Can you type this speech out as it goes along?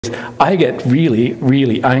I get really,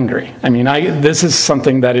 really angry. I mean, this is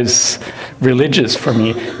something that is religious for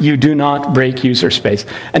me. You do not break user space.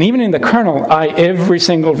 And even in the kernel, every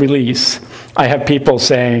single release, I have people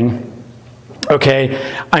saying,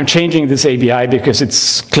 okay, I'm changing this ABI because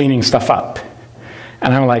it's cleaning stuff up.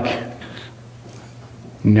 And I'm like,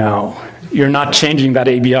 no, you're not changing that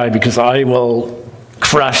ABI because I will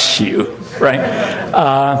crush you,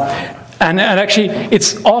 right? And actually,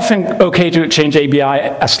 it's often okay to change ABI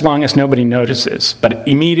as long as nobody notices. But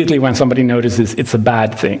immediately when somebody notices, it's a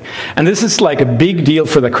bad thing. And this is like a big deal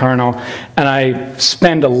for the kernel. And I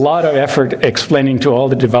spend a lot of effort explaining to all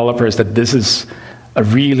the developers that this is a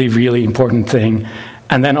really, really important thing.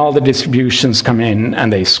 And then all the distributions come in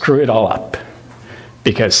and they screw it all up.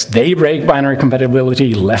 Because they break binary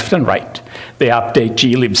compatibility left and right. They update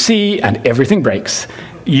glibc and everything breaks.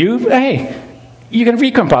 Hey, you can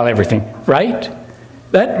recompile everything, right?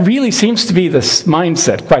 That really seems to be the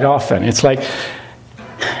mindset quite often. It's like,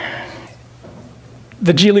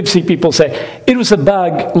 the glibc people say, it was a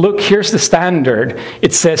bug, look, here's the standard.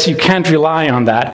 It says you can't rely on that.